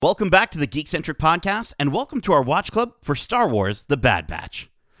Welcome back to the Geek-Centric Podcast, and welcome to our watch club for Star Wars The Bad Batch.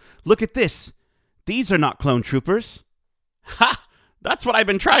 Look at this. These are not clone troopers. Ha! That's what I've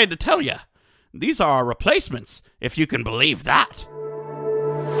been trying to tell you. These are our replacements, if you can believe that.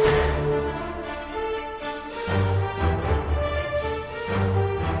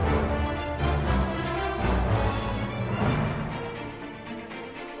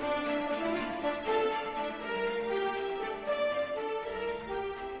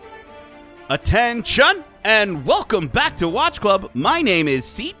 Attention, and welcome back to Watch Club. My name is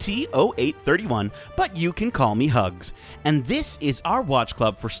CT0831, but you can call me Hugs. And this is our Watch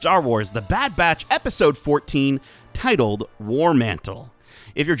Club for Star Wars The Bad Batch Episode 14, titled War-Mantle.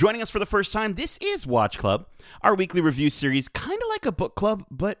 If you're joining us for the first time, this is Watch Club, our weekly review series, kind of like a book club,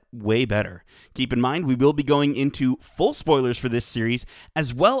 but way better. Keep in mind, we will be going into full spoilers for this series,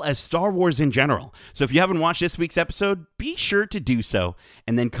 as well as Star Wars in general. So if you haven't watched this week's episode, be sure to do so,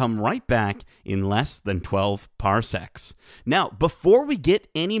 and then come right back in less than 12 parsecs. Now, before we get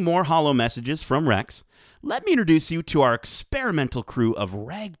any more holo messages from Rex, let me introduce you to our experimental crew of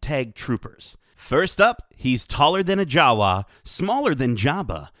ragtag troopers. First up, he's taller than a Jawa, smaller than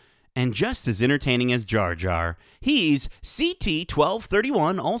Jabba, and just as entertaining as Jar Jar. He's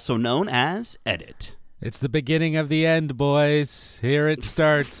CT1231, also known as Edit. It's the beginning of the end, boys. Here it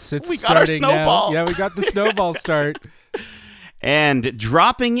starts. It's we got our starting snowball. now. Yeah, we got the snowball start. And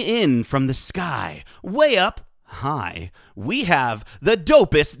dropping in from the sky, way up high, we have the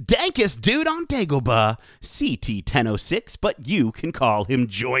dopest, dankest dude on Dagobah, CT1006, but you can call him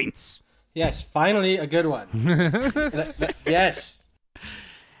Joints. Yes, finally a good one. Yes.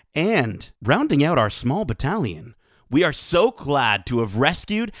 And rounding out our small battalion, we are so glad to have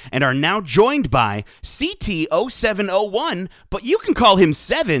rescued and are now joined by CT0701, but you can call him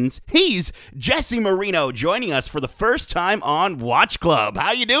Sevens. He's Jesse Marino, joining us for the first time on Watch Club.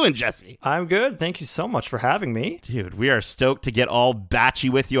 How you doing, Jesse? I'm good. Thank you so much for having me. Dude, we are stoked to get all batchy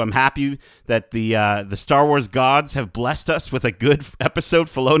with you. I'm happy that the Star Wars gods have blessed us with a good episode.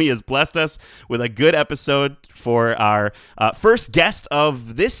 Filoni has blessed us with a good episode for our first guest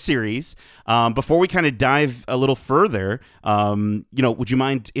of this series. Before we kind of dive a little further, would you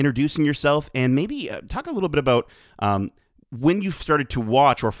mind introducing yourself and maybe talk a little bit about when you started to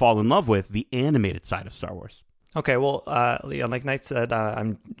watch or fall in love with the animated side of Star Wars? Okay, well, like Nate said,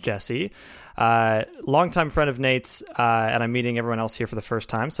 I'm Jesse, longtime friend of Nate's, and I'm meeting everyone else here for the first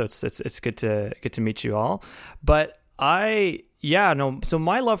time. So it's good to meet you all. But so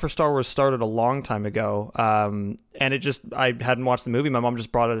my love for Star Wars started a long time ago, and I hadn't watched the movie. My mom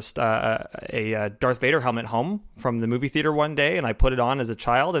just brought a Darth Vader helmet home from the movie theater one day, and I put it on as a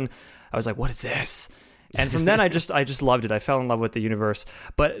child, and I was like, "What is this?" And from then, I just loved it. I fell in love with the universe.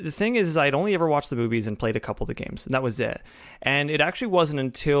 But the thing is I'd only ever watched the movies and played a couple of the games, and that was it. And it actually wasn't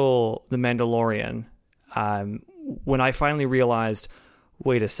until The Mandalorian when I finally realized,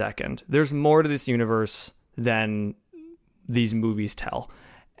 wait a second, there's more to this universe than these movies tell.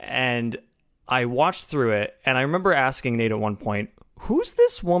 And I watched through it, and I remember asking Nate at one point, who's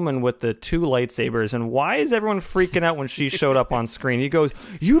this woman with the two lightsabers, and why is everyone freaking out when she showed up on screen? He goes,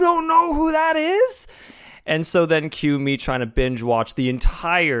 you don't know who that is? And so then cue me trying to binge watch the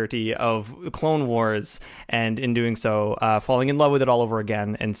entirety of Clone Wars, and in doing so, falling in love with it all over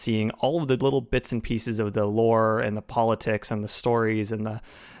again and seeing all of the little bits and pieces of the lore and the politics and the stories and the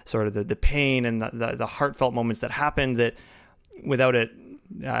sort of the pain and the heartfelt moments that happened that without it,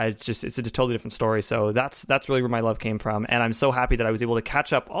 it's a totally different story. So that's really where my love came from. And I'm so happy that I was able to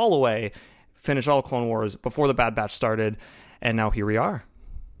catch up all the way, finish all Clone Wars before the Bad Batch started. And now here we are.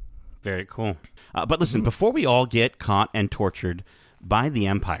 Very cool. But listen, before we all get caught and tortured by the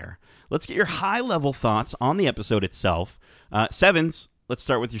Empire, let's get your high-level thoughts on the episode itself. Sevens, let's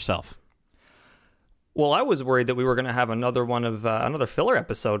start with yourself. Well, I was worried that we were going to have another one of another filler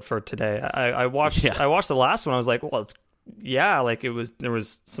episode for today. I watched the last one. I was like, well, there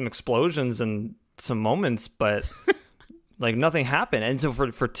was some explosions and some moments, but like nothing happened. And so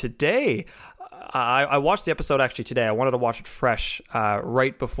for today, I watched the episode actually today. I wanted to watch it fresh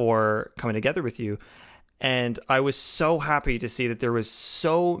right before coming together with you. And I was so happy to see that there was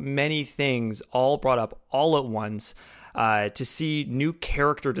so many things all brought up all at once, to see new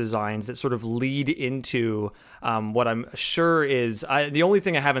character designs that sort of lead into what I'm sure is the only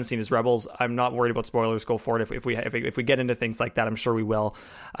thing I haven't seen is Rebels. I'm not worried about spoilers. Go for it. If we get into things like that, I'm sure we will.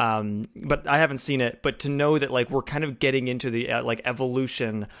 But I haven't seen it. But to know that like we're kind of getting into the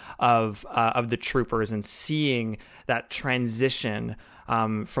evolution of the troopers and seeing that transition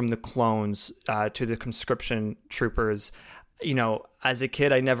from the clones to the conscription troopers. as a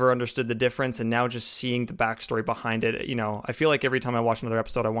kid, I never understood the difference. And now just seeing the backstory behind it, I feel like every time I watch another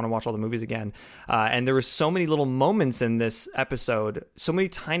episode, I want to watch all the movies again. And there were so many little moments in this episode, so many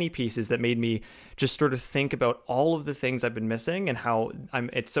tiny pieces that made me just sort of think about all of the things I've been missing and how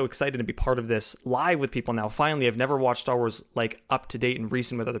it's so excited to be part of this live with people now. Finally, I've never watched Star Wars like up to date and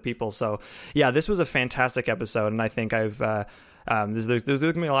recent with other people. So yeah, this was a fantastic episode. And I think there's going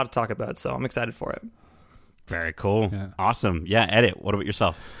to be a lot to talk about. So I'm excited for it. Very cool. Yeah. Awesome. Yeah, Edit, what about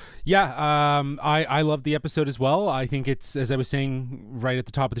yourself? Yeah, I love the episode as well. I think it's, as I was saying right at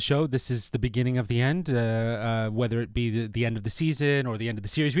the top of the show, this is the beginning of the end, whether it be the end of the season or the end of the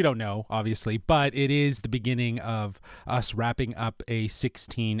series. We don't know, obviously, but it is the beginning of us wrapping up a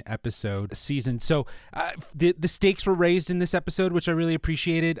 16-episode season. So the stakes were raised in this episode, which I really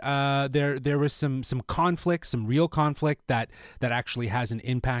appreciated. There was some conflict, some real conflict that actually has an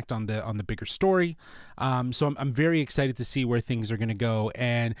impact on the bigger story. So I'm very excited to see where things are going to go.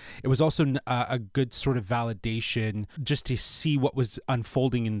 And it was also a good sort of validation just to see what was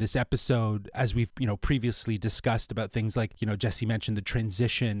unfolding in this episode, as we've, previously discussed about things like, Jesse mentioned the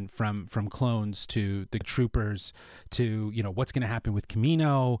transition from clones to the troopers to, what's going to happen with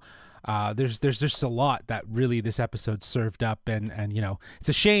Camino. There's just a lot that really this episode served up. And it's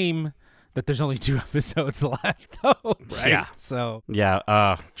a shame that there's only 2 episodes left, though. Right? Yeah. So.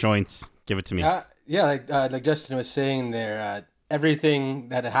 Yeah. Joints. Give it to me. Like Justin was saying there, everything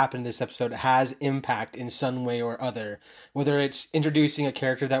that happened in this episode has impact in some way or other, whether it's introducing a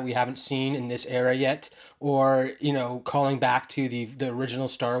character that we haven't seen in this era yet, or, calling back to the original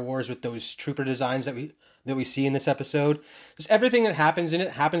Star Wars with those trooper designs that we see in this episode. Just everything that happens in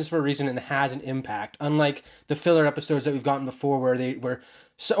it happens for a reason and has an impact, unlike the filler episodes that we've gotten before where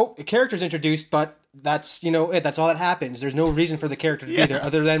a character's introduced, but that's, that's all that happens. There's no reason for the character to be there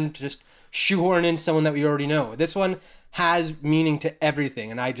other than to just shoehorn in someone that we already know. This one has meaning to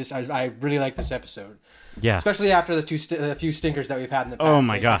everything, and I really like this episode. Yeah, especially after the few stinkers that we've had in the past. Oh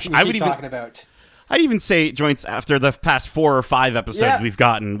my gosh, I'd even say, Joints, after the past 4 or 5 episodes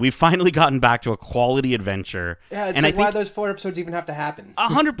we've finally gotten back to a quality adventure. Yeah, it's like, why those 4 episodes even have to happen?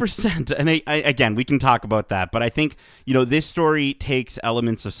 100%. And I again, we can talk about that, but I think, this story takes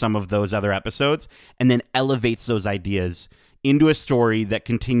elements of some of those other episodes and then elevates those ideas into a story that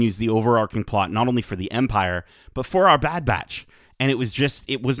continues the overarching plot, not only for the Empire, but for our Bad Batch. And it wasn't just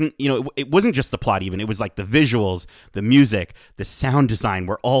the plot even. It was like the visuals, the music, the sound design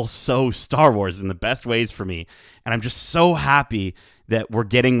were all so Star Wars in the best ways for me. And I'm just so happy that we're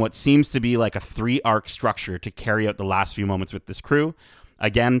getting what seems to be like a 3-arc structure to carry out the last few moments with this crew.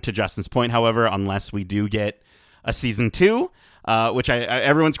 Again, to Justin's point, however, unless we do get a season 2, which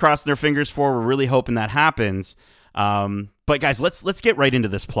everyone's crossing their fingers for, we're really hoping that happens. But guys, let's get right into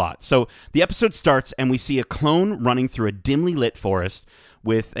this plot. So the episode starts and we see a clone running through a dimly lit forest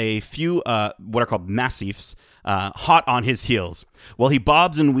with a few what are called massifs hot on his heels. While he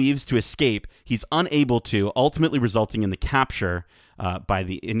bobs and weaves to escape, he's unable to, ultimately resulting in the capture by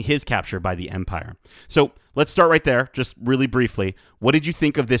the Empire. So let's start right there, just really briefly. What did you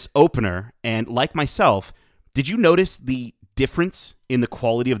think of this opener? And like myself, did you notice the difference in the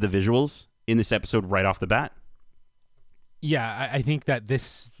quality of the visuals in this episode right off the bat? Yeah, I think that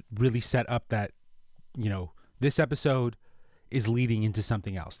this really set up that, this episode is leading into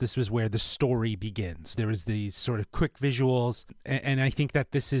something else. This was where the story begins. There is these sort of quick visuals, and I think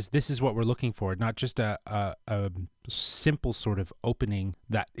that this is what we're looking for, not just a simple sort of opening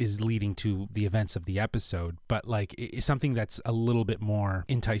that is leading to the events of the episode, but like it's something that's a little bit more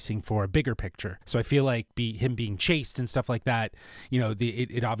enticing for a bigger picture. So I feel like him being chased and stuff like that,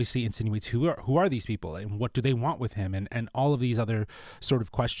 it obviously insinuates who are these people and what do they want with him, and all of these other sort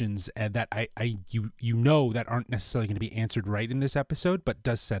of questions that that aren't necessarily going to be answered right in this episode, but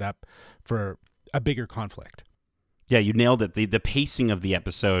does set up for a bigger conflict. Yeah, you nailed it. The pacing of the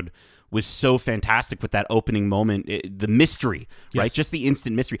episode was so fantastic with that opening moment, the mystery, right? Yes. Just the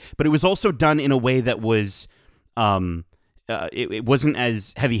instant mystery. But it was also done in a way that was, it wasn't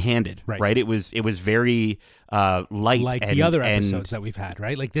as heavy-handed, right? It was very light, like the other episodes that we've had,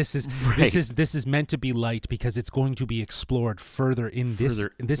 right? Like this is meant to be light because it's going to be explored further in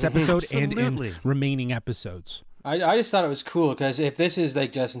this episode and in remaining episodes. I just thought it was cool because if this is,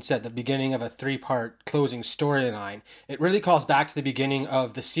 like Justin said, the beginning of a 3-part closing storyline, it really calls back to the beginning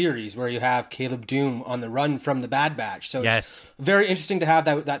of the series where you have Caleb Doom on the run from the Bad Batch. So It's very interesting to have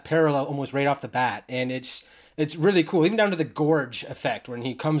that parallel almost right off the bat. And it's really cool, even down to the gorge effect when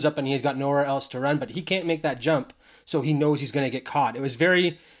he comes up and he's got nowhere else to run, but he can't make that jump, so he knows he's going to get caught. It was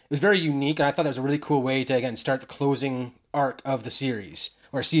very unique, and I thought that was a really cool way to, again, start the closing arc of the series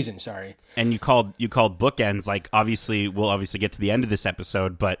or season. Sorry. And you called bookends. Like, obviously, we'll obviously get to the end of this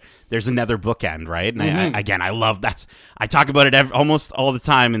episode, but there's another bookend, right? And I love that. I talk about it almost all the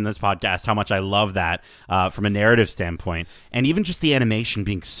time in this podcast, how much I love that from a narrative standpoint. And even just the animation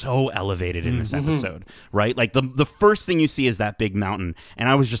being so elevated in this episode, right? Like, the first thing you see is that big mountain. And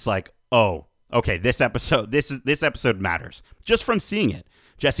I was just like, oh, okay, this episode matters just from seeing it.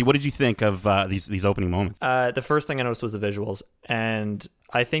 Jesse, what did you think of these opening moments? The first thing I noticed was the visuals, and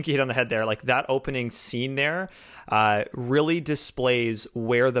I think you hit on the head there. Like, that opening scene there really displays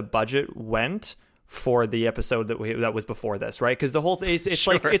where the budget went for the episode that was before this, right? Because the whole thing, it's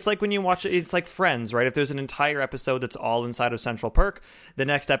Sure. it's like when you watch it, it's like Friends, right? If there's an entire episode that's all inside of Central Perk, the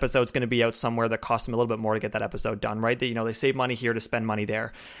next episode's going to be out somewhere that costs them a little bit more to get that episode done, right? They save money here to spend money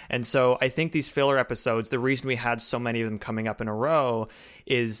there. And so I think these filler episodes, the reason we had so many of them coming up in a row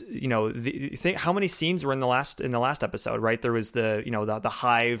is, how many scenes were in the last episode, right? There was the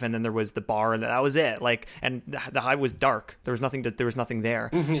hive, and then there was the bar, and that was it. Like, and the hive was dark. There was nothing there.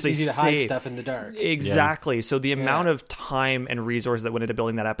 It's easy to hide stuff in the dark. Exactly. Yeah. So the amount of time and resources that went into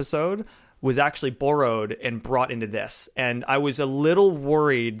building that episode was actually borrowed and brought into this. And I was a little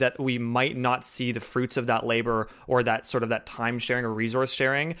worried that we might not see the fruits of that labor or that sort of that time sharing or resource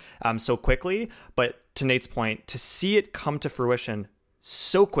sharing so quickly. But to Nate's point, to see it come to fruition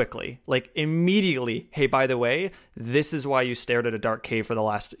so quickly, like immediately, hey, by the way, this is why you stared at a dark cave for the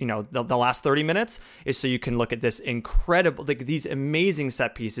last, the last 30 minutes, is so you can look at this incredible, like these amazing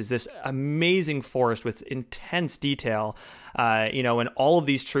set pieces, this amazing forest with intense detail, and all of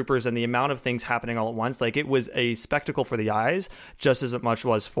these troopers and the amount of things happening all at once. Like, it was a spectacle for the eyes, just as much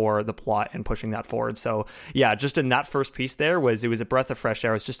was for the plot and pushing that forward. So yeah, just in that first piece there it was a breath of fresh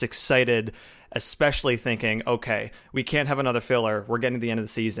air. I was just excited, especially thinking, okay, we can't have another filler. We're getting to the end of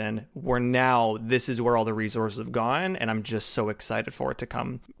the season. This is where all the resources have gone, and I'm just so excited for it to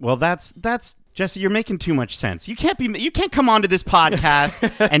come. Well, that's Jesse, you're making too much sense. You can't come onto this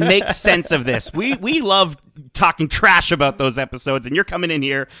podcast and make sense of this. We love talking trash about those episodes, and you're coming in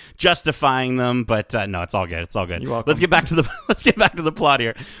here justifying them. But no, it's all good. It's all good. You're welcome. Let's get back to the plot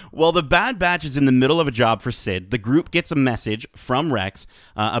here. Well, the Bad Batch is in the middle of a job for Sid. The group gets a message from Rex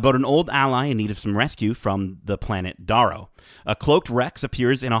about an old ally in need of some rescue from the planet Darrow. A cloaked Rex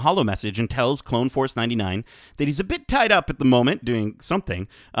appears in a holo message and tells Clone Force 99 that he's a bit tied up at the moment doing something,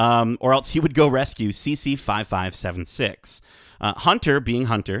 or else he would go rescue CC-5576. Hunter, being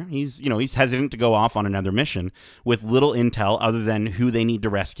Hunter, he's hesitant to go off on another mission with little intel other than who they need to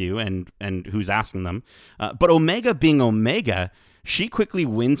rescue and who's asking them. But Omega, being Omega, she quickly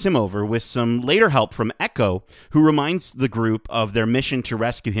wins him over with some later help from Echo, who reminds the group of their mission to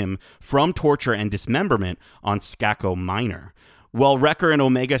rescue him from torture and dismemberment on Skako Minor. While Wrecker and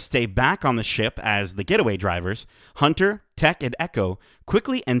Omega stay back on the ship as the getaway drivers, Hunter, Tech, and Echo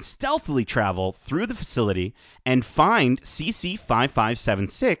quickly and stealthily travel through the facility and find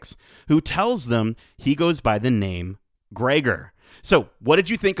CC-5576, who tells them he goes by the name Gregor. So, what did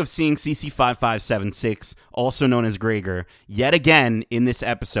you think of seeing CC-5576, also known as Gregor, yet again in this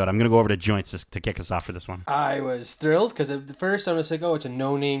episode? I'm going to go over to Joints to kick us off for this one. I was thrilled because at the first I was like, oh, it's a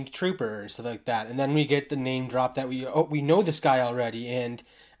no-named trooper and stuff like that. And then we get the name drop that we know this guy already. And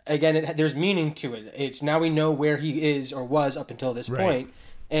again, there's meaning to it. It's now we know where he is or was up until this point.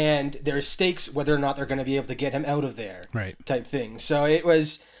 And there's stakes whether or not they're going to be able to get him out of there, type thing. So it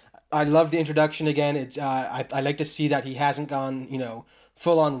was... I love the introduction again. It's I like to see that he hasn't gone,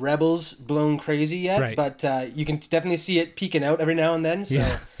 full on Rebels blown crazy yet, but you can definitely see it peeking out every now and then. So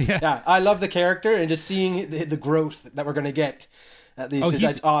yeah, I love the character and just seeing the growth that we're going to get. At least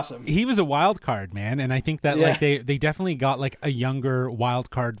it's awesome. He was a wild card, man, and I think that like they definitely got like a younger wild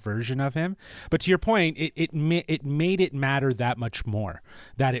card version of him. But to your point, it made it matter that much more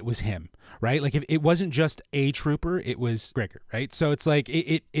that it was him. Right, like if it wasn't just a trooper, it was Gregor, right? So it's like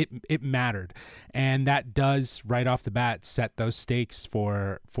it mattered, and that does right off the bat set those stakes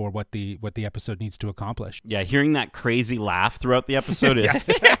for what the episode needs to accomplish. Yeah, hearing that crazy laugh throughout the episode, I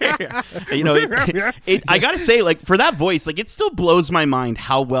gotta say, like for that voice, like it still blows my mind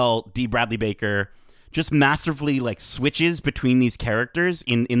how well D. Bradley Baker just masterfully like switches between these characters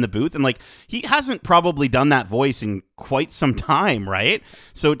in the booth, and like he hasn't probably done that voice in quite some time, right?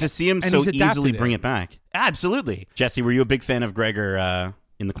 So to see him so easily bring it back, absolutely. Jesse, were you a big fan of Gregor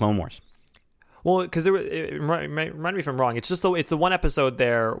in the Clone Wars? Well, because remind me if I'm wrong. It's just it's the one episode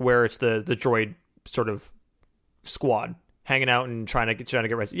there where it's the droid sort of squad hanging out and trying to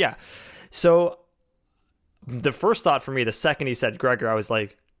get rescued. Yeah. So the first thought for me, the second he said Gregor, I was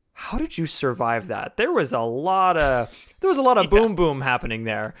like, how did you survive that? There was a lot of there was a lot of boom happening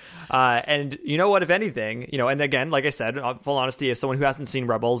there. And you know what, if anything, and again, like I said, full honesty, as someone who hasn't seen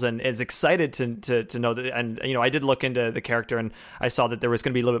Rebels and is excited to know that, and I did look into the character and I saw that there was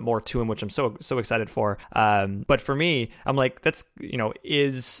going to be a little bit more to him, which I'm so excited for. But for me, I'm like, that's,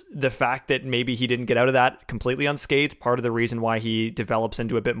 is the fact that maybe he didn't get out of that completely unscathed part of the reason why he develops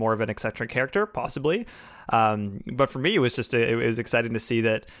into a bit more of an eccentric character, possibly. But for me, it was just it was exciting to see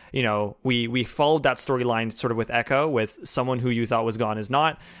that we followed that storyline sort of with Echo, with someone who you thought was gone is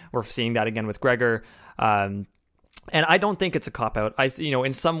not. We're seeing that again with Gregor, and I don't think it's a cop out.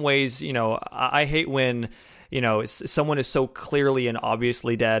 In some ways, I hate when someone is so clearly and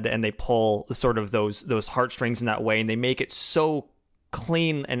obviously dead, and they pull sort of those heartstrings in that way, and they make it so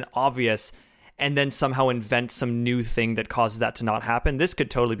clean and obvious, and then somehow invent some new thing that causes that to not happen. This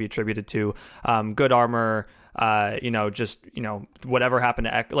could totally be attributed to good armor, whatever happened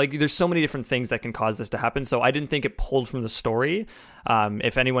to Echo. Like, there's so many different things that can cause this to happen. So I didn't think it pulled from the story.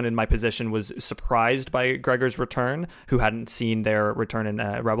 If anyone in my position was surprised by Gregor's return, who hadn't seen their return in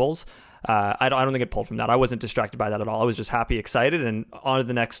Rebels, I don't think it pulled from that. I wasn't distracted by that at all. I was just happy, excited, and on to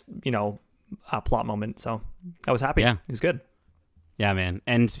the next, plot moment. So I was happy. Yeah. It was good. Yeah, man.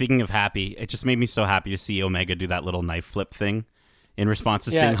 And speaking of happy, it just made me so happy to see Omega do that little knife flip thing in response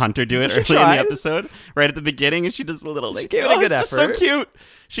to seeing Hunter do it early in the episode, right at the beginning, and she does a little like, gave it a good effort. So cute.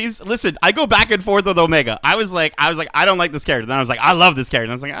 Listen, I go back and forth with Omega. I was like, I don't like this character. Then I was like, I love this character.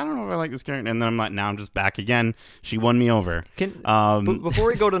 And I was like, I don't know if I like this character. And then I'm like, now I'm just back again. She won me over. Before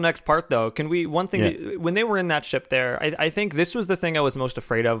we go to the next part, though, when they were in that ship there, I think this was the thing I was most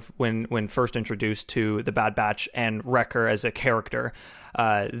afraid of when first introduced to the Bad Batch and Wrecker as a character.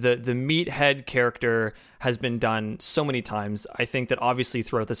 The meathead character has been done so many times. I think that obviously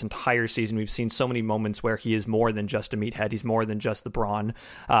throughout this entire season, we've seen so many moments where he is more than just a meathead. He's more than just the brawn.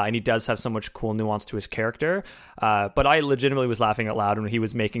 And he does have so much cool nuance to his character. But I legitimately was laughing out loud when he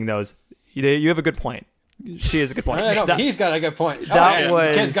was making those. You have a good point. She has a good point. He's got a good point.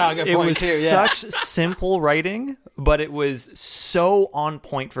 The kid's got a good point too. Yeah. Such simple writing, but it was so on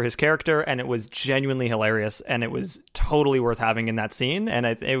point for his character, and it was genuinely hilarious, and it was totally worth having in that scene, and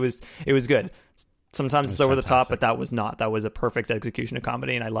it was good. Sometimes it's over the top, but that was not. That was a perfect execution of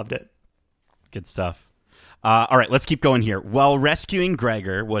comedy, and I loved it. Good stuff. All right, let's keep going here. While rescuing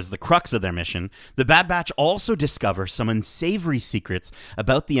Gregor was the crux of their mission, the Bad Batch also discover some unsavory secrets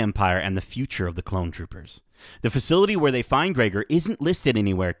about the Empire and the future of the clone troopers. The facility where they find Gregor isn't listed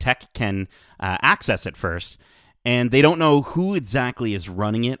anywhere Tech can access at first, and they don't know who exactly is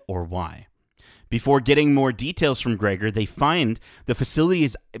running it or why. Before getting more details from Gregor, they find the facility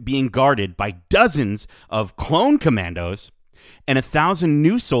is being guarded by dozens of clone commandos and 1,000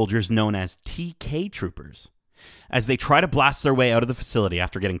 new soldiers known as TK troopers. As they try to blast their way out of the facility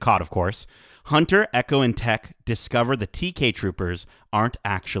after getting caught, of course, Hunter, Echo, and Tech discover the TK troopers aren't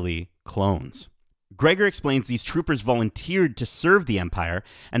actually clones. Gregor explains these troopers volunteered to serve the Empire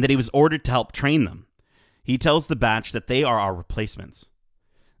and that he was ordered to help train them. He tells the Batch that they are our replacements.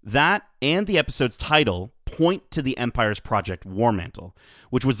 That and the episode's title point to the Empire's Project War-Mantle,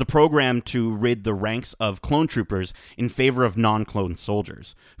 which was the program to rid the ranks of clone troopers in favor of non-clone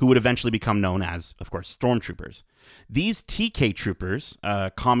soldiers, who would eventually become known as, of course, stormtroopers. These TK troopers,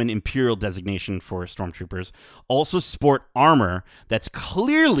 a common Imperial designation for stormtroopers, also sport armor that's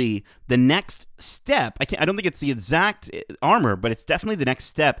clearly the next step. I don't think it's the exact armor, but it's definitely the next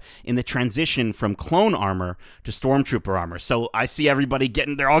step in the transition from clone armor to stormtrooper armor. So I see everybody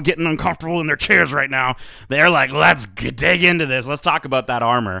they're all getting uncomfortable in their chairs right now. They're like, let's dig into this. Let's talk about that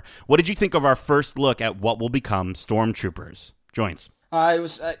armor. What did you think of our first look at what will become stormtroopers? Joints.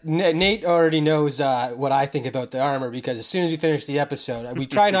 Nate already knows what I think about the armor, because as soon as we finished the episode, we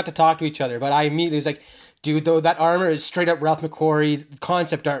tried not to talk to each other, but I immediately was like, dude, though, that armor is straight up Ralph McQuarrie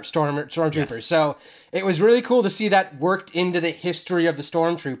concept art stormtroopers. Yes. So it was really cool to see that worked into the history of the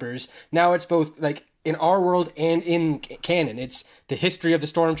stormtroopers. Now it's both like in our world and in canon. It's the history of the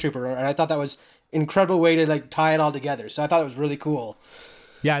stormtrooper, and I thought that was an incredible way to like tie it all together. So I thought it was really cool.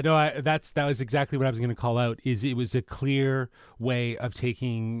 Yeah, no, that was exactly what I was going to call out. Is it was a clear way of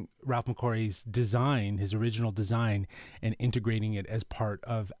taking Ralph McQuarrie's design, his original design, and integrating it as part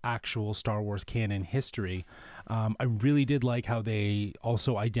of actual Star Wars canon history. I really did like how they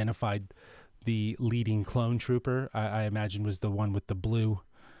also identified the leading clone trooper. I imagine was the one with the blue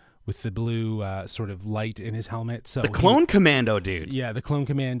sort of light in his helmet. So the clone commando dude. Yeah, the clone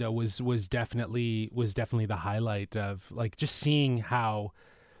commando was definitely the highlight of like just seeing how.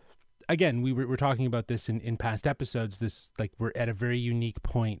 again, we're talking about this in past episodes. This, like, we're at a very unique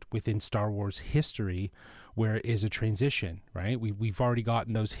point within Star Wars history where it is a transition, right? We've already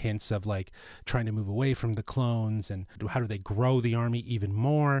gotten those hints of like trying to move away from the clones and how do they grow the army even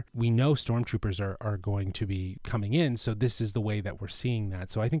more. We know stormtroopers are going to be coming in, so this is the way that we're seeing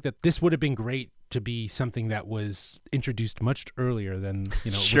that. So I think that this would have been great to be something that was introduced much earlier than,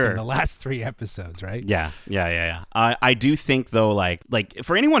 within the last 3 episodes, right? Yeah. I do think though, like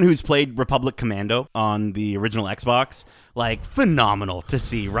for anyone who's played Republic Commando on the original Xbox, like phenomenal to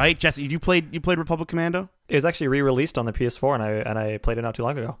see, right? Jesse, you played Republic Commando? It was actually re-released on the PS4, and I played it not too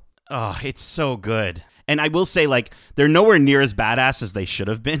long ago. Oh, it's so good. And I will say, like, they're nowhere near as badass as they should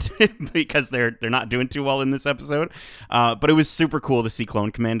have been because they're not doing too well in this episode. But it was super cool to see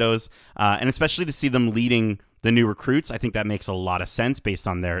clone commandos, and especially to see them leading the new recruits. I think that makes a lot of sense based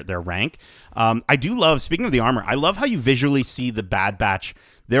on their rank. I do love, speaking of the armor, I love how you visually see the Bad Batch.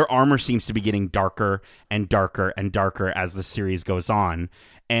 Their armor seems to be getting darker and darker and darker as the series goes on.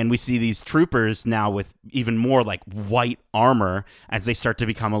 And we see these troopers now with even more like white armor as they start to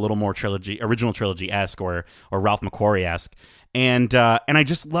become a little more original trilogy-esque or Ralph McQuarrie-esque. And I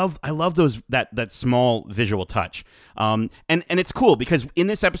just love those that small visual touch. And it's cool because in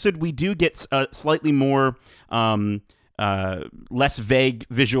this episode we do get slightly more less vague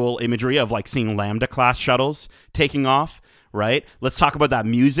visual imagery of like seeing Lambda class shuttles taking off. Right. Let's talk about that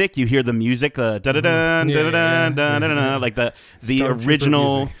music. You hear the music, da da da da da, like the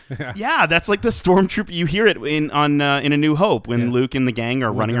original. Yeah, that's like the Stormtrooper. You hear it in A New Hope when Luke and the gang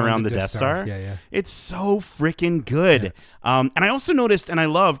are running around the Death Star. Yeah. It's so freaking good. Yeah. And I also noticed, and I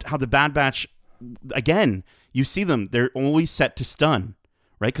loved how the Bad Batch, again, you see them. They're always set to stun,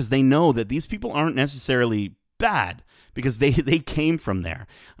 right? Because they know that these people aren't necessarily bad. Because they came from there.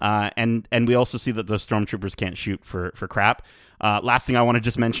 And we also see that those stormtroopers can't shoot for crap. Last thing I want to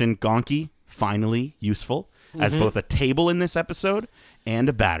just mention, Gonki, finally useful as both a table in this episode and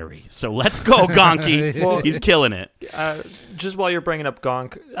a battery. So let's go, Gonki. Well, he's killing it. Just while you're bringing up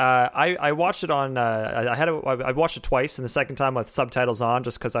Gonk, I watched it on. I watched it twice, and the second time with subtitles on,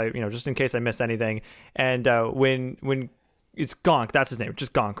 just because just in case I missed anything. And when it's Gonk, that's his name,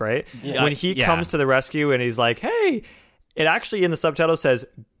 just Gonk, right? Yeah. When he comes to the rescue and he's like, "Hey," it actually in the subtitle says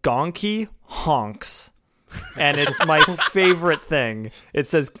 "Gonky honks." And it's my favorite thing. It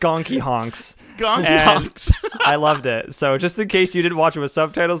says Gonky honks. Gonky honks. I loved it. So just in case you didn't watch it with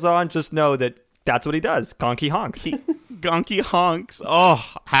subtitles on, just know that that's what he does. Gonky honks. Gonky honks. Oh,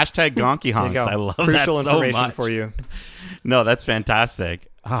 hashtag Gonky honks. I love that so much. Crucial information for you. No, that's fantastic.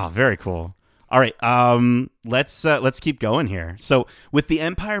 Oh, very cool. All right, let's keep going here. So, with the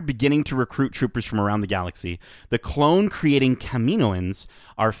Empire beginning to recruit troopers from around the galaxy, the clone-creating Kaminoans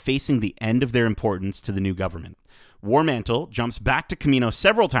are facing the end of their importance to the new government. War-Mantle jumps back to Kamino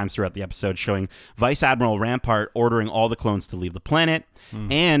several times throughout the episode, showing Vice Admiral Rampart ordering all the clones to leave the planet,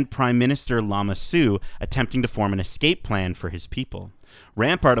 and Prime Minister Lama Su attempting to form an escape plan for his people.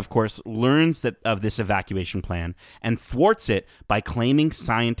 Rampart, of course, learns of this evacuation plan and thwarts it by claiming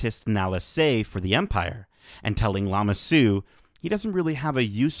scientist Nala Se for the Empire and telling Lama Su he doesn't really have a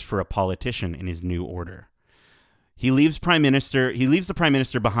use for a politician in his new order. He leaves the Prime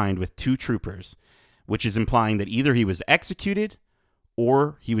Minister behind with 2 troopers, which is implying that either he was executed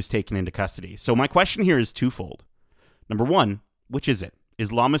or he was taken into custody. So my question here is twofold. Number 1, which is it?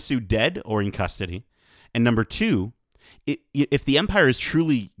 Is Lama Su dead or in custody? And number 2, if the Empire is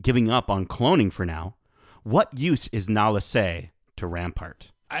truly giving up on cloning for now, what use is Nala Se to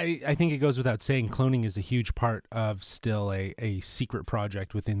Rampart? I think it goes without saying cloning is a huge part of still a secret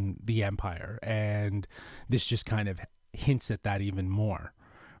project within the Empire, and this just kind of hints at that even more,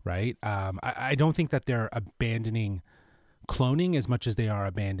 right? I don't think that they're abandoning cloning as much as they are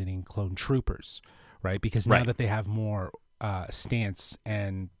abandoning clone troopers, right? Because now that they have more stance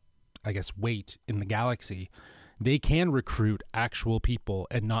and, I guess, weight in the galaxy, they can recruit actual people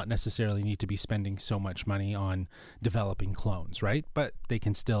and not necessarily need to be spending so much money on developing clones, right? But they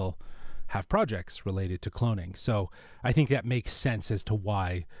can still have projects related to cloning. So I think that makes sense as to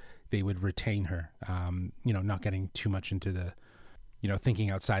why they would retain her, not getting too much into the,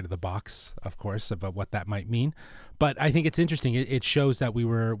 thinking outside of the box, of course, about what that might mean. But I think it's interesting. It shows that we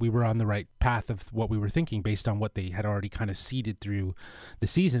were on the right path of what we were thinking based on what they had already kind of seeded through the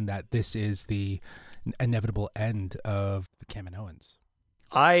season, that this is the inevitable end of the Kaminoans.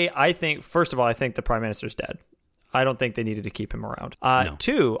 I think, first of all, I think the Prime Minister's dead. I don't think they needed to keep him around. No.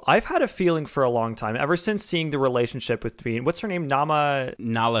 2, I've had a feeling for a long time, ever since seeing the relationship between, what's her name? Nala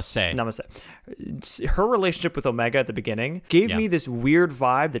Se. Her relationship with Omega at the beginning gave me this weird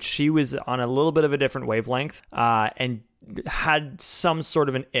vibe that she was on a little bit of a different wavelength and had some sort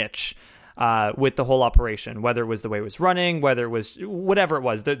of an itch with the whole operation, whether it was the way it was running, whether it was whatever it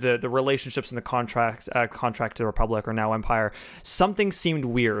was, the relationships in the contract to the Republic or now Empire. Something seemed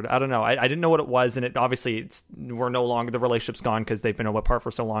weird. I don't know. I didn't know what it was, and it obviously we're no longer, the relationship's gone because they've been apart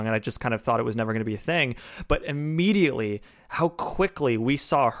for so long, and I just kind of thought it was never going to be a thing. But immediately, how quickly we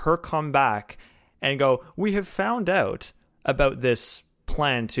saw her come back and go, we have found out about this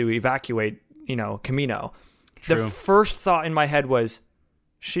plan to evacuate, Camino. True. The first thought in my head was,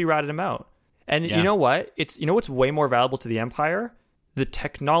 she ratted him out. And you know what? What's way more valuable to the Empire? The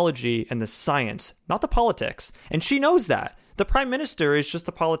technology and the science, not the politics. And she knows that. The Prime Minister is just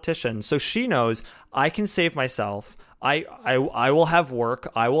a politician. So she knows, I can save myself. I will have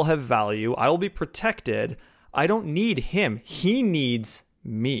work. I will have value. I will be protected. I don't need him. He needs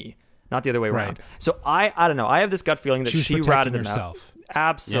me, not the other way around. Right. So I don't know. I have this gut feeling that she ratted him out.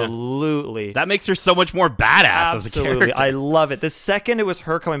 Absolutely. Yeah. That makes her so much more badass as a character. I love it. The second it was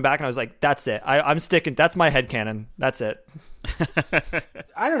her coming back, and I was like, that's it. I'm sticking. That's my headcanon. That's it.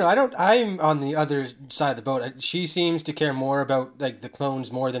 I don't know. I'm on the other side of the boat. She seems to care more about like the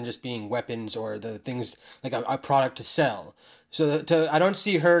clones more than just being weapons or the things like a product to sell. So I don't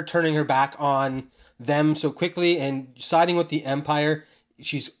see her turning her back on them so quickly and siding with the Empire.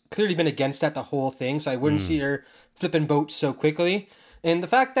 She's clearly been against that the whole thing. So I wouldn't see her flipping boats so quickly. And the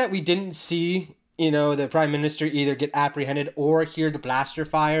fact that we didn't see, the Prime Minister either get apprehended or hear the blaster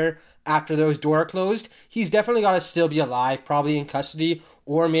fire after those doors closed, he's definitely got to still be alive, probably in custody,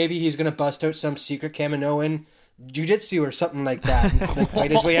 or maybe he's going to bust out some secret Kaminoan jiu-jitsu or something like that and fight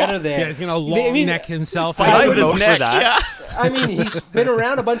his way out of there. Yeah, he's going to long neck himself. Fight with his neck, I mean, he's been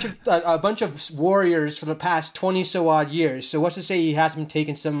around a bunch of warriors for the past 20 so odd years. So what's to say he hasn't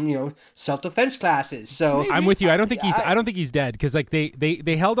taken some, self-defense classes? So I'm with you. I don't think he's dead because like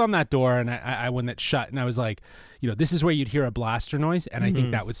they held on that door and I when that shut and I was like, this is where you'd hear a blaster noise and I think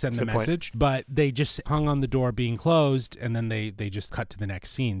that would send the message. But they just hung on the door being closed and then they just cut to the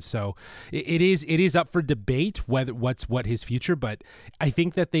next scene. So it is up for debate what his future. But I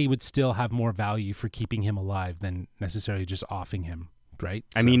think that they would still have more value for keeping him alive than necessarily just offing him. Right.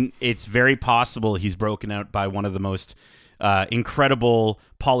 I mean, it's very possible he's broken out by one of the most incredible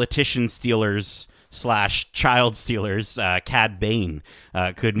politician stealers / child stealers. Cad Bane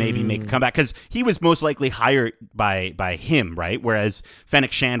could maybe make a comeback because he was most likely hired by him, right? Whereas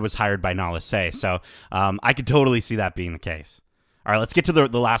Fennec Shand was hired by Nala Se. So I could totally see that being the case. All right, let's get to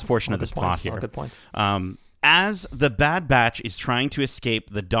the last portion of this plot here. Good points. As the Bad Batch is trying to escape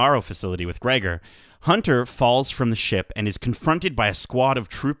the Darrow facility with Gregor, Hunter falls from the ship and is confronted by a squad of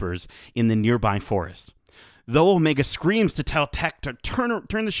troopers in the nearby forest. Though Omega screams to tell Tech to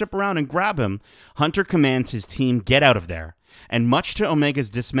turn the ship around and grab him, Hunter commands his team get out of there, and much to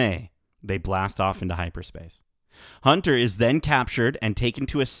Omega's dismay, they blast off into hyperspace. Hunter is then captured and taken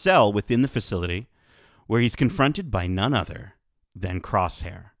to a cell within the facility, where he's confronted by none other than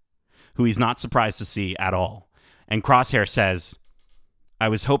Crosshair, who he's not surprised to see at all. And Crosshair says, "I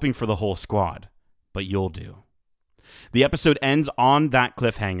was hoping for the whole squad, but you'll do." The episode ends on that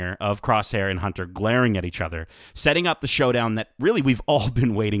cliffhanger of Crosshair and Hunter glaring at each other, setting up the showdown that really we've all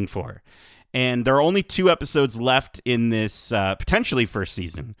been waiting for. And there are only 2 episodes left in this potentially first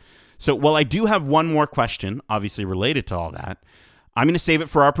season. So while I do have one more question, obviously related to all that, I'm going to save it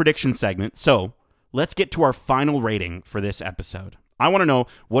for our prediction segment. So let's get to our final rating for this episode. I want to know,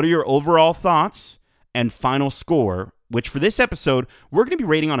 what are your overall thoughts and final score, which for this episode, we're going to be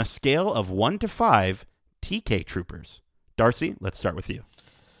rating on a scale of 1 to 5 TK Troopers. Darcy, let's start with you.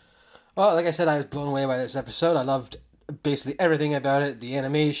 Well, like I said, I was blown away by this episode. I loved basically everything about it. The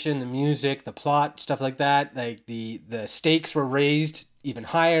animation, the music, the plot, stuff like that. Like the stakes were raised even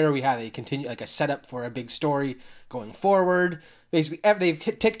higher. We had a setup for a big story going forward. Basically, they've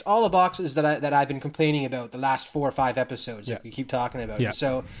ticked all the boxes that I've been complaining about the last 4 or 5 episodes. Yeah. Like we keep talking about Yeah. it.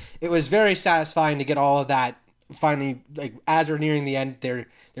 So it was very satisfying to get all of that finally. Like as we're nearing the end, they're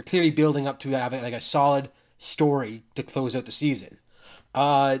clearly building up to have like a solid story to close out the season.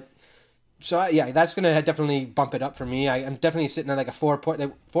 So yeah, that's gonna definitely bump it up for me. I'm definitely sitting at like a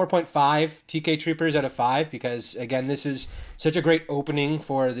 4.5 TK Troopers out of 5 because again, this is such a great opening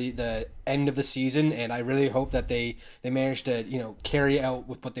for the end of the season, and I really hope that they manage to carry out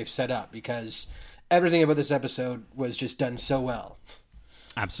with what they've set up because everything about this episode was just done so well.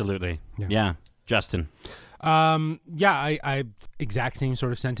 Absolutely, yeah. Justin. I exact same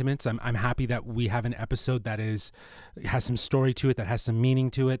sort of sentiments. I'm happy that we have an episode that has some story to it, that has some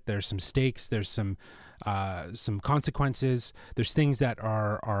meaning to it. There's some stakes. There's some consequences. There's things that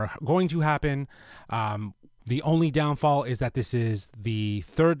are going to happen. The only downfall is that this is the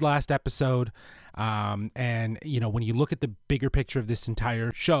third last episode. And, when you look at the bigger picture of this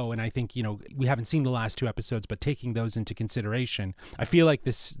entire show, and I think, we haven't seen the last 2 episodes, but taking those into consideration, I feel like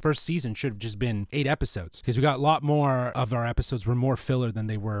this first season should have just been 8 episodes, because we got a lot more of our episodes were more filler than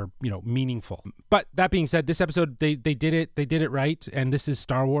they were, meaningful. But that being said, this episode, they did it right. And this is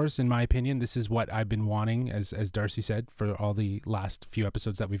Star Wars, in my opinion. This is what I've been wanting, as Darcy said, for all the last few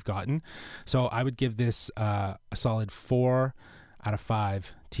episodes that we've gotten. So I would give this a solid 4 out of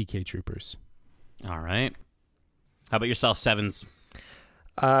 5 TK Troopers. All right. How about yourself, Sevens?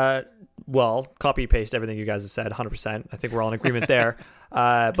 Well, copy paste everything you guys have said, 100%. I think we're all in agreement there.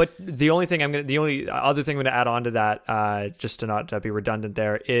 But the only other thing I'm gonna add on to that, just to not be redundant,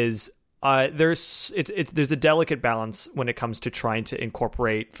 there is there's a delicate balance when it comes to trying to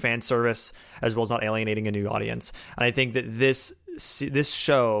incorporate fan service as well as not alienating a new audience. And I think that this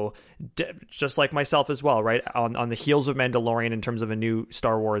show, just like myself as well, right, on the heels of Mandalorian in terms of a new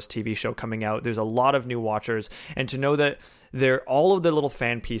Star Wars TV show coming out, there's a lot of new watchers, and to know that all of the little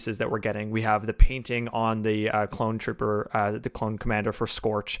fan pieces that we're getting. We have the painting on the clone trooper, the clone commander for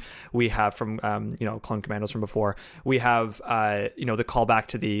Scorch. We have from clone commandos from before. We have the callback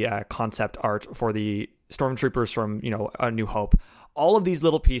to the concept art for the stormtroopers from A New Hope. All of these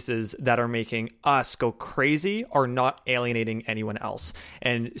little pieces that are making us go crazy are not alienating anyone else.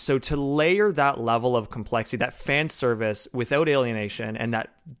 And so to layer that level of complexity, that fan service without alienation, and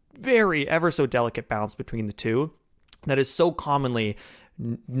that very ever so delicate balance between the two, that is so commonly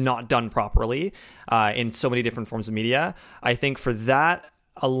not done properly in so many different forms of media. I think for that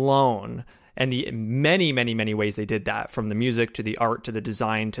alone, and the many, many, many ways they did that, from the music to the art to the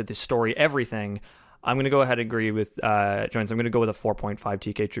design to the story, everything, I'm going to go ahead and agree with Jones. I'm going to go with a 4.5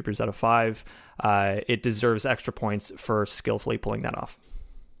 TK Troopers out of 5. It deserves extra points for skillfully pulling that off.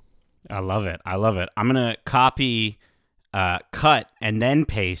 I love it. I'm going to copy, cut, and then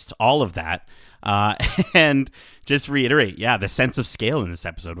paste all of that. And just reiterate, the sense of scale in this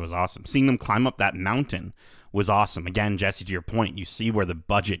episode was awesome. Seeing them climb up that mountain was awesome. Again, Jesse, to your point, you see where the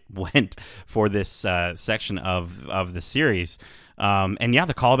budget went for this section of the series.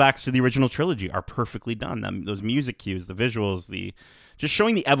 The callbacks to the original trilogy are perfectly done. Those music cues, the visuals, just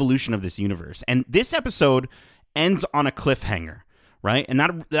showing the evolution of this universe. And this episode ends on a cliffhanger, right? And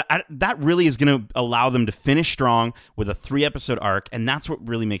that really is going to allow them to finish strong with a 3-episode arc, and that's what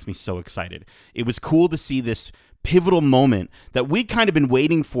really makes me so excited. It was cool to see this pivotal moment that we'd kind of been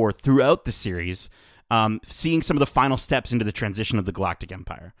waiting for throughout the series, seeing some of the final steps into the transition of the Galactic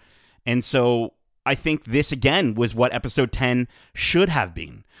Empire. And so I think this, again, was what episode 10 should have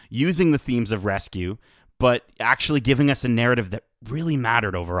been, using the themes of rescue, but actually giving us a narrative that really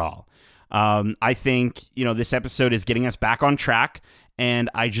mattered overall. I think, this episode is getting us back on track, and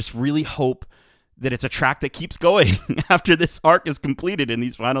I just really hope that it's a track that keeps going after this arc is completed in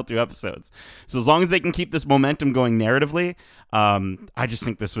these final 2 episodes. So as long as they can keep this momentum going narratively, I just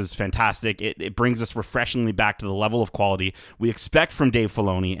think this was fantastic. It brings us refreshingly back to the level of quality we expect from Dave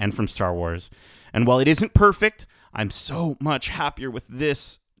Filoni and from Star Wars. And while it isn't perfect, I'm so much happier with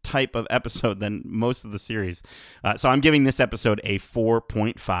this type of episode than most of the series. So I'm giving this episode a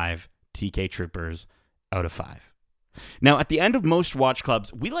 4.5 TK Troopers out of 5. Now, at the end of most Watch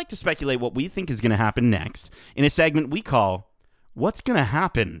Clubs, we like to speculate what we think is going to happen next in a segment we call What's Gonna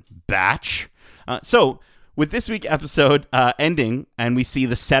Happen, Batch? So, with this week's episode ending, and we see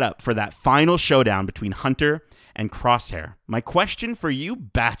the setup for that final showdown between Hunter and Crosshair, my question for you,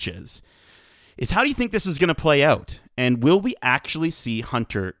 Batches, is how do you think this is going to play out? And will we actually see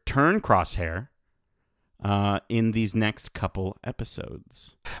Hunter turn Crosshair in these next couple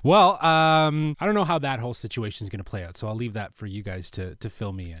episodes? Well, I don't know how that whole situation is going to play out, so I'll leave that for you guys to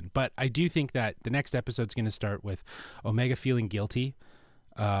fill me in. But I do think that the next episode is going to start with Omega feeling guilty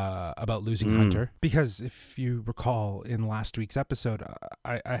about losing Hunter. Because if you recall in last week's episode,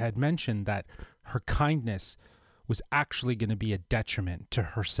 I had mentioned that her kindness was actually going to be a detriment to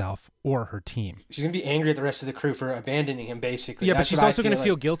herself or her team. She's going to be angry at the rest of the crew for abandoning him, basically. Yeah, but she's also going to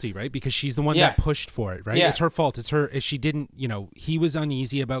feel guilty, right? Because she's the one that pushed for it, right? Yeah. It's her fault. It's her. She didn't, he was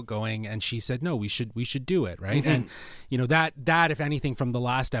uneasy about going, and she said, no, we should do it, right? Mm-hmm. And, that, if anything, from the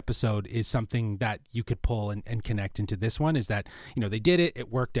last episode is something that you could pull and connect into this one, is that, they did it,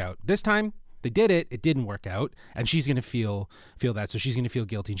 it worked out. This time, they did it, it didn't work out, and she's going to feel that, so she's going to feel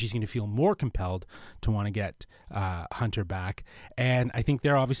guilty, and she's going to feel more compelled to want to get Hunter back. And I think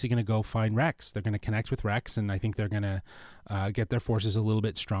they're obviously going to go find Rex. They're going to connect with Rex, and I think they're going to get their forces a little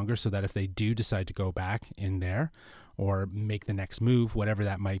bit stronger so that if they do decide to go back in there or make the next move, whatever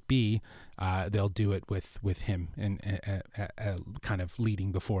that might be, they'll do it with him and kind of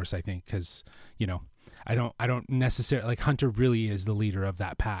leading the force, I think, because, I don't necessarily like Hunter really is the leader of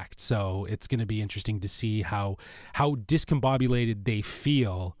that pact. So it's going to be interesting to see how discombobulated they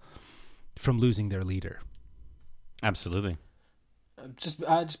feel from losing their leader. Absolutely.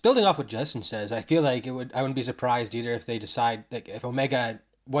 Just building off what Justin says, I feel like I wouldn't be surprised either if they decide, like, if Omega,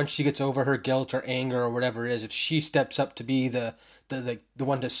 once she gets over her guilt or anger or whatever it is, if she steps up to be the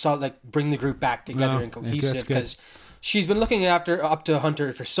one to bring the group back together and cohesive, because she's been looking up to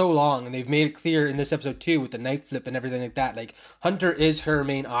Hunter for so long, and they've made it clear in this episode too with the knife flip and everything like that. Like, Hunter is her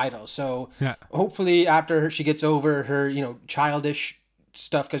main idol, so hopefully after she gets over her childish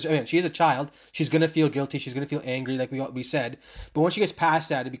stuff, because she is a child, she's gonna feel guilty, she's gonna feel angry, like we said, but once she gets past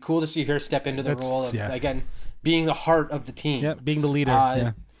that, it'd be cool to see her step into the role of again being the heart of the team, being the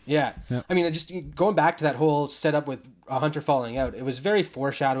leader. Yeah. I mean, just going back to that whole setup with Hunter falling out, it was very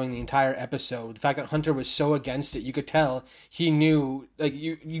foreshadowing the entire episode. The fact that Hunter was so against it, you could tell he knew, like,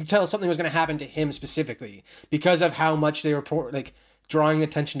 you could tell something was going to happen to him specifically because of how much they were drawing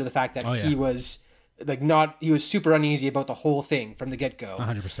attention to the fact that he was he was super uneasy about the whole thing from the get-go.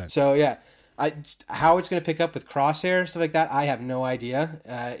 100%. So, yeah. How it's going to pick up with Crosshair, stuff like that, I have no idea.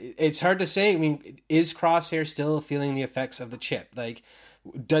 It's hard to say. I mean, is Crosshair still feeling the effects of the chip? Like,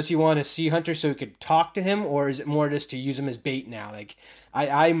 does he want to see Hunter so he could talk to him, or is it more just to use him as bait now? Like,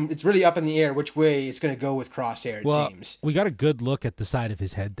 it's really up in the air which way it's going to go with Crosshair. It seems we got a good look at the side of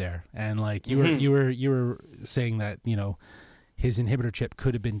his head there, and like you were saying that his inhibitor chip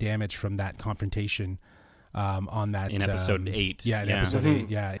could have been damaged from that confrontation on that in episode 8. Yeah, in episode 8.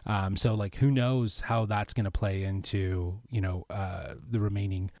 Yeah. So like, who knows how that's going to play into the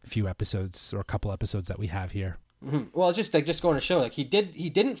remaining few episodes or a couple episodes that we have here. Mm-hmm. Well, it's just going to show, like, he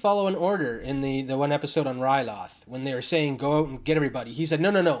didn't follow an order in the one episode on Ryloth when they were saying go out and get everybody. He said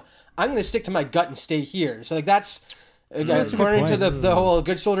no, I'm going to stick to my gut and stay here. So like that's according to the whole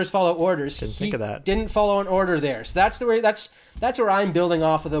good soldiers follow orders. Didn't think of that. Didn't follow an order there. So that's the way. That's where I'm building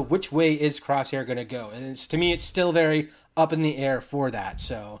off of the which way is Crosshair going to go, and to me it's still very up in the air for that.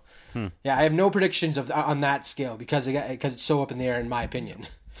 So yeah, I have no predictions on that scale because it's so up in the air in my opinion.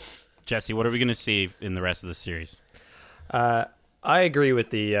 Jesse, what are we going to see in the rest of the series? I agree with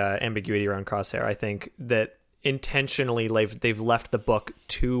the ambiguity around Crosshair. I think that intentionally they've left the book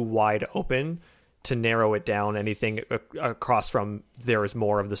too wide open to narrow it down anything across from there is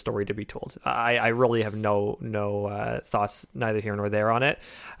more of the story to be told. I really have no thoughts neither here nor there on it.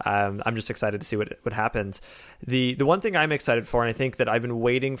 I'm just excited to see what happens. The one thing I'm excited for, and I think that I've been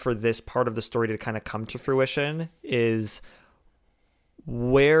waiting for this part of the story to kind of come to fruition, is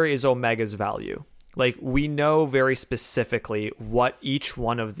where is Omega's value? Like, we know very specifically what each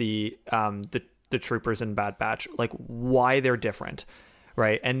one of the troopers in Bad Batch, like, why they're different,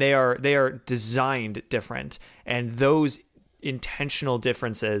 right? And they are designed different, and those intentional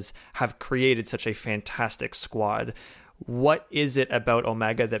differences have created such a fantastic squad. What is it about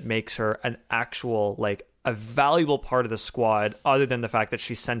Omega that makes her an actual, like, a valuable part of the squad, other than the fact that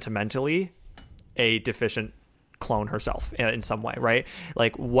she's sentimentally a deficient clone herself in some way, right?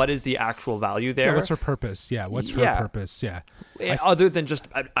 Like, what is the actual value there? Yeah, what's her purpose? Yeah, what's her purpose? Yeah, other than just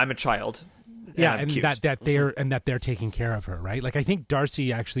I'm a child. Yeah, and that they're taking care of her, right? Like, I think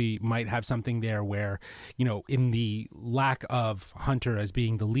Darcy actually might have something there where, in the lack of Hunter as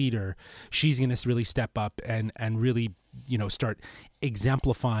being the leader, she's going to really step up and really, start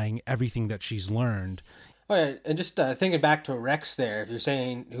exemplifying everything that she's learned. Oh, yeah. And just thinking back to Rex there, if you're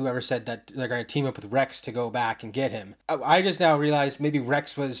saying whoever said that they're going to team up with Rex to go back and get him, I just now realized maybe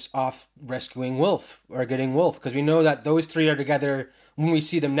Rex was off rescuing Wolf or getting Wolf, because we know that those three are together when we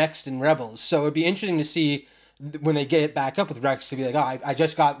see them next in Rebels. So it'd be interesting to see when they get it back up with Rex to be like, oh, I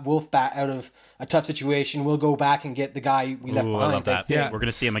just got Wolf back out of a tough situation. We'll go back and get the guy we left behind. I love that. Yeah, we're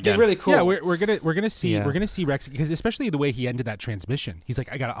gonna see him again. They're really cool. Yeah, we're gonna see Rex, because especially the way he ended that transmission. He's like,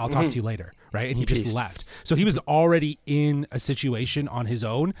 I'll talk to you later, right? And he just left. So he was already in a situation on his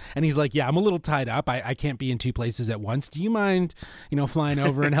own, and he's like, yeah, I'm a little tied up. I can't be in two places at once. Do you mind, flying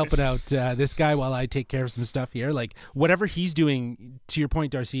over and helping out this guy while I take care of some stuff here? Like, whatever he's doing, to your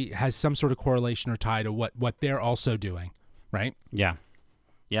point, Darcy, has some sort of correlation or tie to what they're also doing, right? Yeah.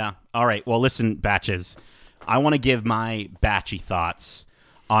 Yeah. All right. Well, listen, Batches, I want to give my Batchy thoughts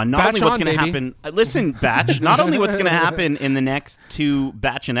on not only what's going to happen. Listen, Batch, not only what's going to happen in the next 2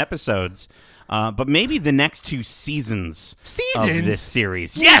 Batchin episodes, but maybe the next 2 seasons of this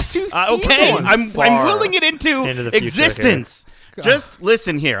series. Yes. Okay. I'm willing it into existence. Just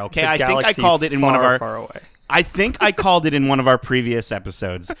listen here. Okay. I think I called it in one of our. Far away. I think I called it in one of our previous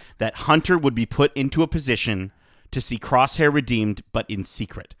episodes that Hunter would be put into a position to see Crosshair redeemed, but in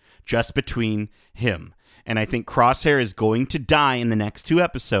secret, just between him And I think Crosshair is going to die in the next 2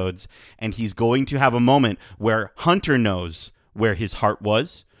 episodes, and he's going to have a moment where Hunter knows where his heart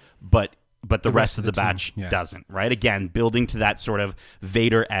was, but the rest of the batch doesn't, right? Again, building to that sort of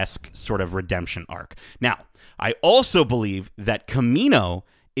Vader-esque sort of redemption arc. Now, I also believe that Kamino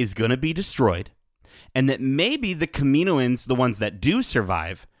is going to be destroyed, and that maybe the Kaminoans, the ones that do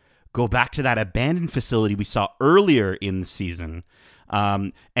survive, go back to that abandoned facility we saw earlier in the season,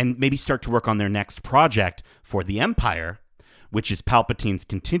 and maybe start to work on their next project for the Empire, which is Palpatine's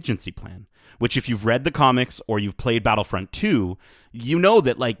contingency plan. Which, if you've read the comics or you've played Battlefront 2, you know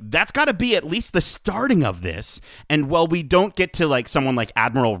that, like, that's got to be at least the starting of this. And while we don't get to, like, someone like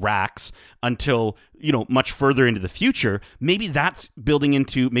Admiral Rax until, you know, much further into the future, maybe that's building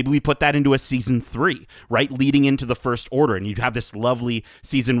into, maybe we put that into a season 3, right? Leading into the First Order. And you'd have this lovely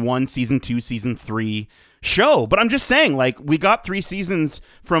season 1, season 2, season 3 show. But I'm just saying, like, we got 3 seasons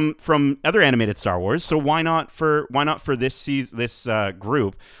from other animated Star Wars, so why not for this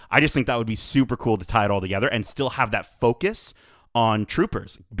group? I just think that would be super cool to tie it all together and still have that focus on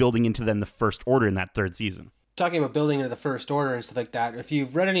troopers building into then the First Order in that 3rd season. Talking about building into the First Order and stuff like that, if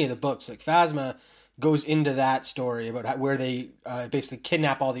you've read any of the books, like Phasma goes into that story about where they basically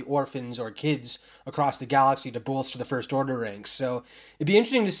kidnap all the orphans or kids across the galaxy to bolster the First Order ranks. So it'd be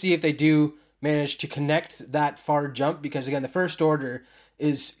interesting to see if they do manage to connect that far jump, because again, the First Order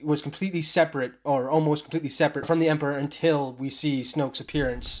was completely separate, or almost completely separate from the Emperor until we see Snoke's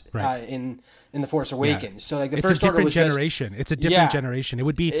appearance in The Force Awakens. Yeah. So like the First Order was generation. It's a different generation.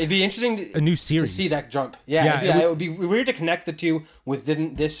 It'd be interesting a new series to see that jump. It would be weird to connect the two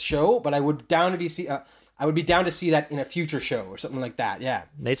within this show, but I would be down to see that in a future show or something like that. Yeah.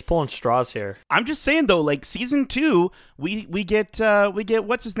 Nate's pulling straws here. I'm just saying though, like season 2, we get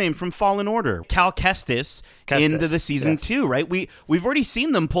what's his name from Fallen Order, Cal Kestis into the season 2, right? We've already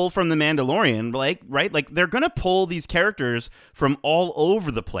seen them pull from The Mandalorian, right? Like they're gonna pull these characters from all over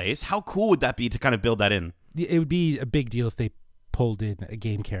the place. How cool would that be to kind of build that in? It would be a big deal if they pulled in a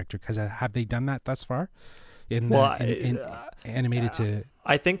game character, because have they done that thus far? Animated to.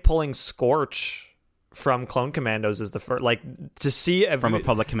 I think pulling Scorch from Clone Commandos is the first, like, to see from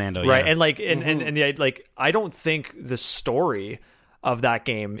Republic Commando, right? And like, and like, I don't think the story of that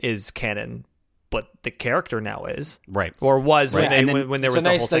game is canon, but the character now is, right, or was when there was the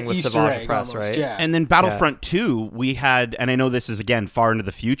whole thing with Savage Press, right? Yeah. And then Battlefront 2, we had, and I know this is again far into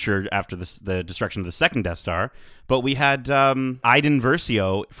the future after the destruction of the second Death Star, but we had Iden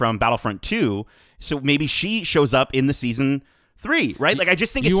Versio from Battlefront 2, so maybe she shows up in the season 3, right? Like, I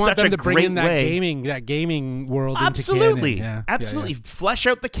just think it's such a great way. You want them to bring in that gaming world absolutely. into canon. Absolutely. Flesh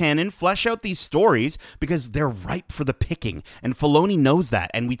out the canon, flesh out these stories, because they're ripe for the picking. And Filoni knows that.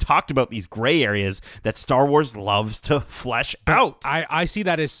 And we talked about these gray areas that Star Wars loves to flesh out. I see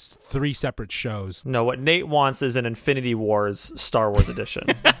that as 3 separate shows. No, what Nate wants is an Infinity Wars Star Wars edition.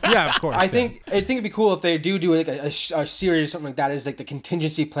 Yeah, of course. I think it'd be cool if they do like a series or something like that, is like the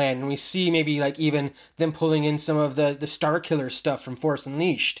contingency plan, and we see maybe like even them pulling in some of the Star Killer stuff from Force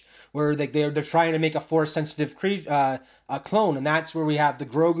Unleashed, where like they're trying to make a Force sensitive clone, and that's where we have the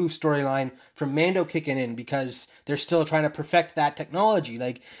Grogu storyline from Mando kicking in, because they're still trying to perfect that technology.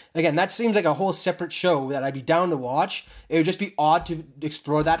 Like, again, that seems like a whole separate show that I'd be down to watch. It would just be odd to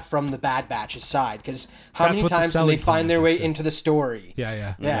explore that from the Bad Batch's side, because how many times can they find their way into the story?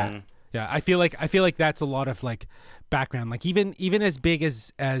 Yeah. Mm-hmm. Yeah. I feel like that's a lot of like background. Like even as big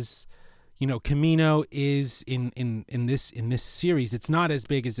as you know, Kamino is in this series, it's not as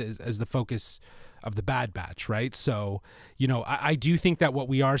big as the focus of the Bad Batch, right? So, you know, I do think that what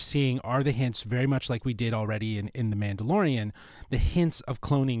we are seeing are the hints, very much like we did already in The Mandalorian, the hints of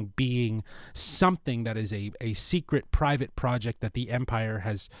cloning being something that is a secret private project that the Empire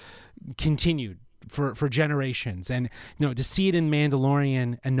has continued for generations. And, you know, to see it in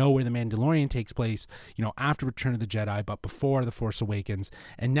Mandalorian and know where The Mandalorian takes place, you know, after Return of the Jedi, but before The Force Awakens,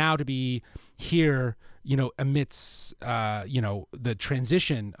 and now to be here, you know, amidst, you know, the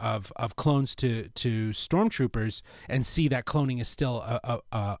transition of clones to stormtroopers, and see that cloning is still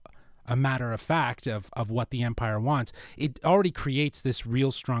a matter of fact of what the Empire wants, it already creates this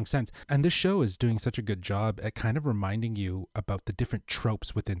real strong sense. And this show is doing such a good job at kind of reminding you about the different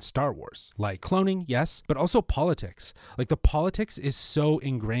tropes within Star Wars, like cloning, yes, but also politics. Like, the politics is so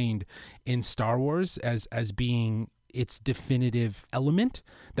ingrained in Star Wars as being its definitive element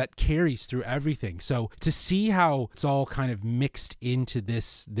that carries through everything. So to see how it's all kind of mixed into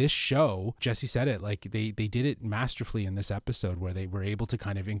this show, Jesse said it, like they did it masterfully in this episode, where they were able to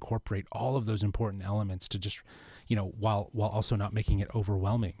kind of incorporate all of those important elements to just, while also not making it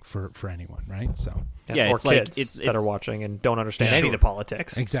overwhelming for anyone, right? So Yeah, or it's like- kids it's- that are watching and don't understand Yeah, any sure. of the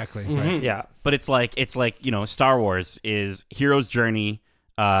politics. exactly, Mm-hmm. right. Yeah. But it's like Star Wars is hero's journey,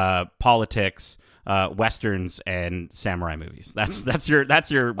 politics, westerns, and samurai movies. That's your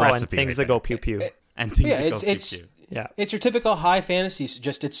Oh, recipe. and things right that go there. pew pew. And things Yeah, that go it's pew-pew. Yeah. It's your typical high fantasy,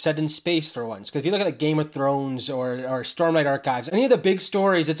 just it's set in space for once. Because if you look at like Game of Thrones or Stormlight Archives, any of the big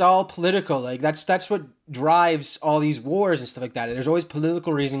stories, it's all political. Like that's what drives all these wars and stuff like that. There's always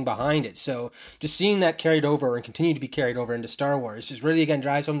political reasoning behind it. So just seeing that carried over and continue to be carried over into Star Wars just really again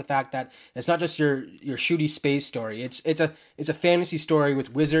drives home the fact that it's not just your shooty space story. It's a fantasy story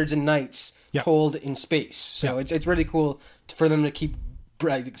with wizards and knights Yeah. told in space. So it's really cool for them to keep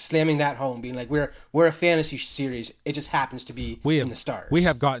slamming that home, being like we're a fantasy series. It just happens to be in the stars. We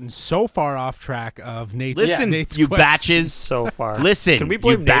have gotten so far off track of Nate's. Listen, Nate's you questions. batches. So far. Listen, Can we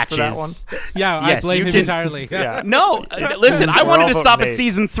blame you Nate for that batches. one? Yeah, I Yes, blame you him can- entirely. Yeah. No, listen, I We're wanted all to voting stop at Nate.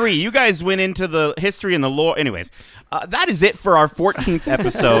 season 3. You guys went into the history and the lore. Anyways, that is it for our 14th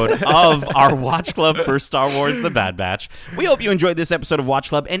episode of our Watch Club for Star Wars The Bad Batch. We hope you enjoyed this episode of Watch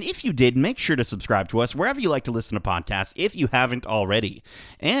Club, and if you did, make sure to subscribe to us wherever you like to listen to podcasts if you haven't already.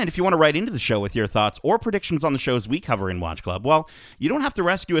 And if you want to write into the show with your thoughts or predictions on the shows we cover in Watch Club, well, you don't have to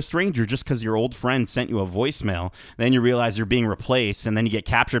rescue a stranger just because your old friend sent you a voicemail. Then you realize you're being replaced, and then you get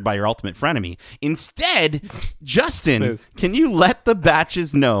captured by your ultimate frenemy. Instead, Justin, Smooth. can you let the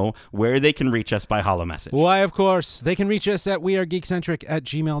batches know where they can reach us by holo message? Why, of course. They can reach us at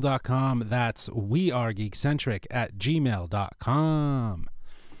wearegeekcentric@gmail.com. That's wearegeekcentric@gmail.com.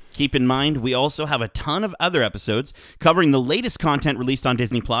 Keep in mind, we also have a ton of other episodes covering the latest content released on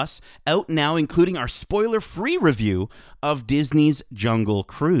Disney Plus, out now, including our spoiler-free review of Disney's Jungle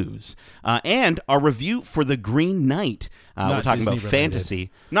Cruise, and our review for The Green Knight. Not We're talking about Disney related. fantasy,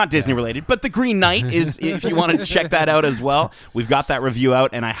 not Disney related, but The Green Knight is, if you want to check that out as well, we've got that review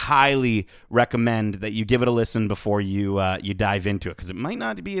out, and I highly recommend that you give it a listen before you dive into it, because it might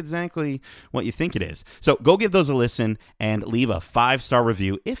not be exactly what you think it is. So go give those a listen and leave a 5-star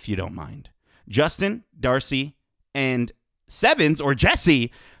review if you don't mind. Justin, Darcy, and Sevens, or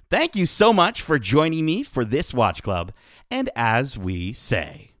Jesse, thank you so much for joining me for this Watch Club. And as we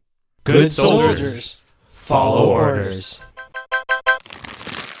say, good soldiers follow orders.